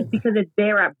 It's not Right. just because it's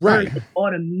there at birth, Right. it's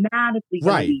automatically going to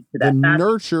right. lead to The that. That's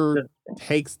nurture the-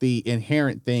 takes the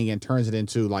inherent thing and turns it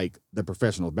into like the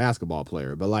professional basketball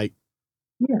player. But like,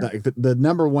 Yeah. like the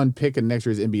number one pick in next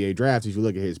year's NBA draft, if you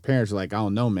look at his parents, you're like, I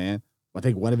don't know, man. I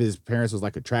think one of his parents was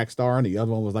like a track star and the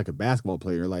other one was like a basketball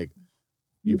player. Like,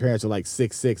 your parents are like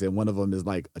 6'6", and one of them is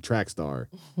like a track star.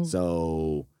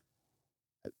 So,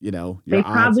 you know, They your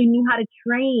odds- probably knew how to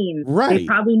train. They Right.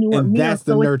 probably knew what And meals. that's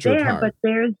the So it's nurture there, part. but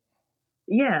there's,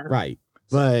 yeah. right.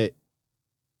 But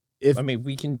if I mean,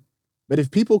 we can. if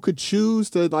people could choose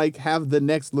to like have the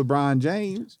next LeBron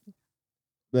James,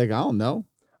 like, I don't know.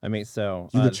 I mean, so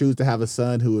You could choose to have a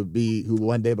son who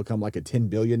one day become like a 10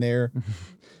 billionaire.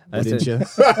 That's Wouldn't it. you?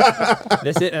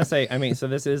 this is I mean, so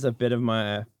this is a bit of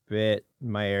my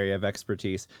area of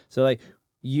expertise. So like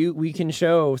we can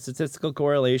show statistical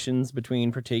correlations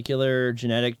between particular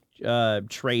genetic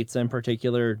traits and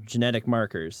particular genetic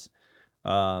markers.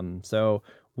 So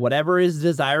whatever is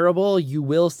desirable, you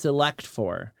will select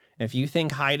for. If you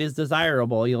think height is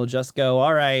desirable, you'll just go,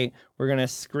 all right, we're going to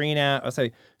screen out. All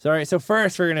right, so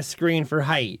first we're going to screen for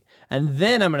height, and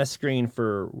then I'm going to screen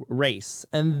for race,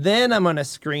 and then I'm going to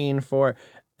screen for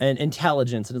an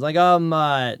intelligence. And it's like,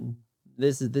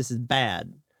 this is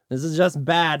bad. This is just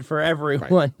bad for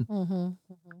everyone. Mm-hmm.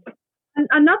 And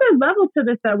another level to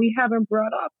this that we haven't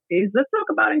brought up is let's talk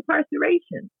about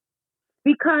incarceration.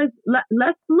 Because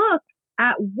let's look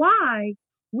at why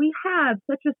we have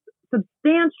such a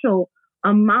substantial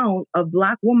amount of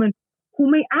Black women who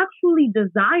may actually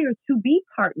desire to be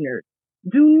partnered,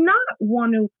 do not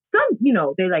want to. Some,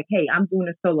 they're like, hey, I'm doing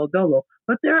a solo dolo.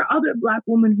 But there are other Black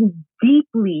women who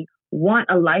deeply want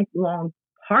a lifelong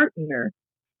partner.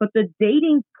 But the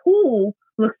dating pool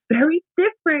looks very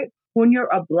different when you're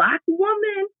a Black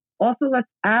woman. Also, let's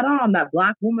add on that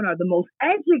Black women are the most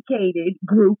educated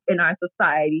group in our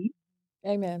society.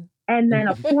 Amen. And then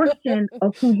a portion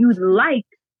of who you'd like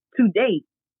to date.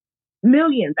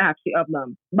 Millions, actually, of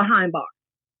them behind bars.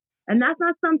 And that's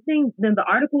not something that the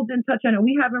article didn't touch on and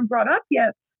we haven't brought up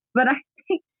yet. But I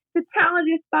think it's a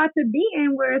challenging spot to be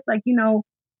in where it's like,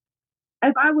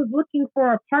 if I was looking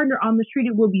for a partner on the street,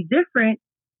 it would be different.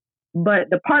 But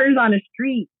the partners on the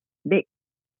street, they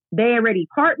already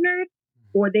partnered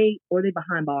or they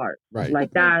behind bars. Right.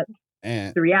 Like that's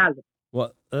And the reality.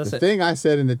 Well, the thing I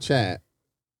said in the chat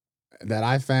that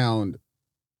I found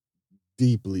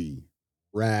deeply,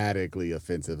 radically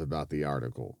offensive about the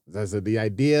article is that the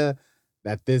idea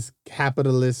that this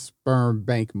capitalist sperm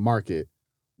bank market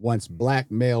wants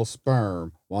Black male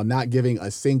sperm while not giving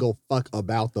a single fuck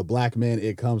about the Black men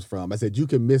it comes from. I said, you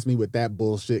can miss me with that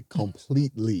bullshit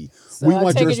completely. So We I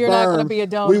want take your it you're not going to sperm. be a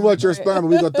donor. We want your sperm and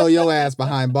we're going to throw your ass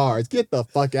behind bars. Get the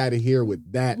fuck out of here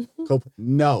with that.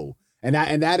 No. And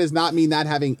that is not me not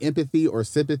having empathy or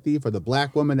sympathy for the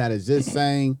Black woman. That is just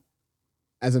saying,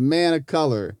 as a man of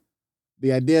color,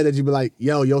 the idea that you be like,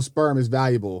 yo, your sperm is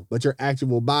valuable, but your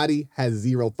actual body has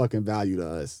zero fucking value to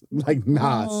us. Like,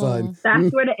 nah, son.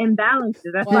 That's where the imbalance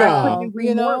is. That's why I Wow. couldn't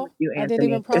agree more with you, I Anthony. didn't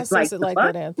even It's process it like the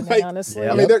that, fuck? Anthony, Like, honestly.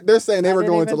 I mean, they're saying they I were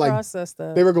didn't going to even like, process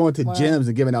that. they were going to Wow. gyms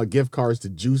and giving out gift cards to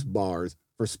juice bars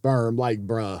for sperm. Like,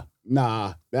 bruh,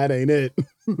 nah, that ain't it.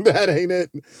 That ain't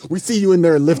it. We see you in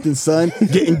there lifting, son,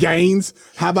 getting gains.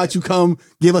 How about you come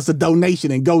give us a donation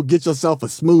and go get yourself a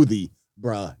smoothie?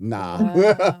 Bruh, nah.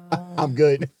 Wow. I'm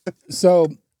good. So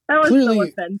That was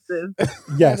Clearly- so offensive.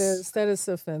 yes. That is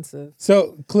offensive.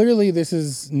 So clearly this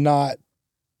is not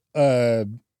a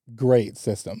great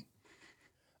system.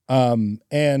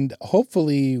 And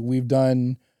hopefully we've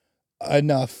done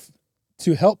enough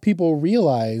to help people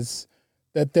realize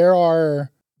that there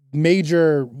are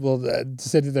to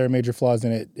say that there are major flaws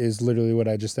in it is literally what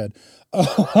I just said.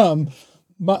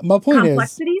 My point is,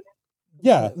 Complexities?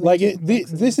 yeah, like Major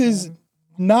this is complexities,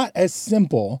 not as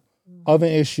simple of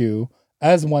an issue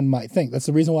as one might think. That's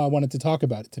the reason why I wanted to talk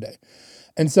about it today.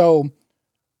 And so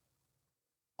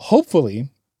hopefully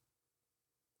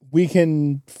we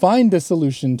can find a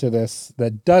solution to this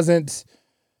that doesn't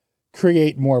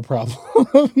create more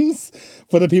problems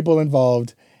for the people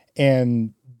involved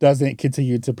and doesn't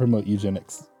continue to promote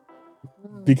eugenics.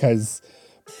 because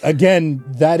again,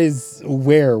 that is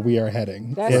where we are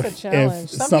heading. That's the challenge.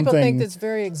 Some people think this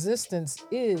very existence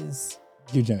is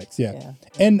eugenics. Yeah.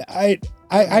 And I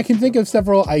can think of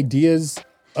several ideas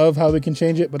of how we can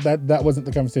change it, but that wasn't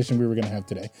the conversation we were going to have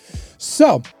today.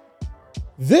 So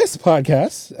this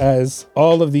podcast, as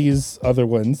all of these other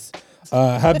ones,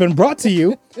 have been brought to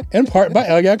you in part by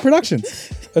LGAG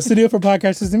Productions, a studio for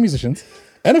podcasters and musicians,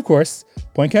 and of course,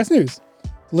 Pointcast News.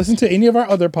 To listen to any of our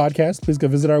other podcasts, please go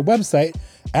visit our website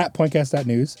at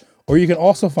pointcast.news, or you can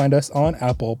also find us on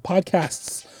Apple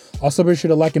Podcasts. Also, be sure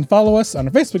to like and follow us on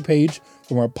our Facebook page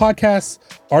for more podcasts,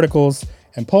 articles,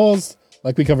 and polls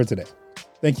like we covered today.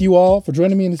 Thank you all for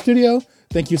joining me in the studio.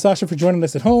 Thank you, Sasha, for joining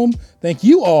us at home. Thank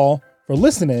you all for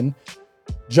listening.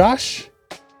 Josh,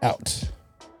 out.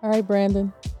 All right,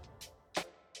 Brandon.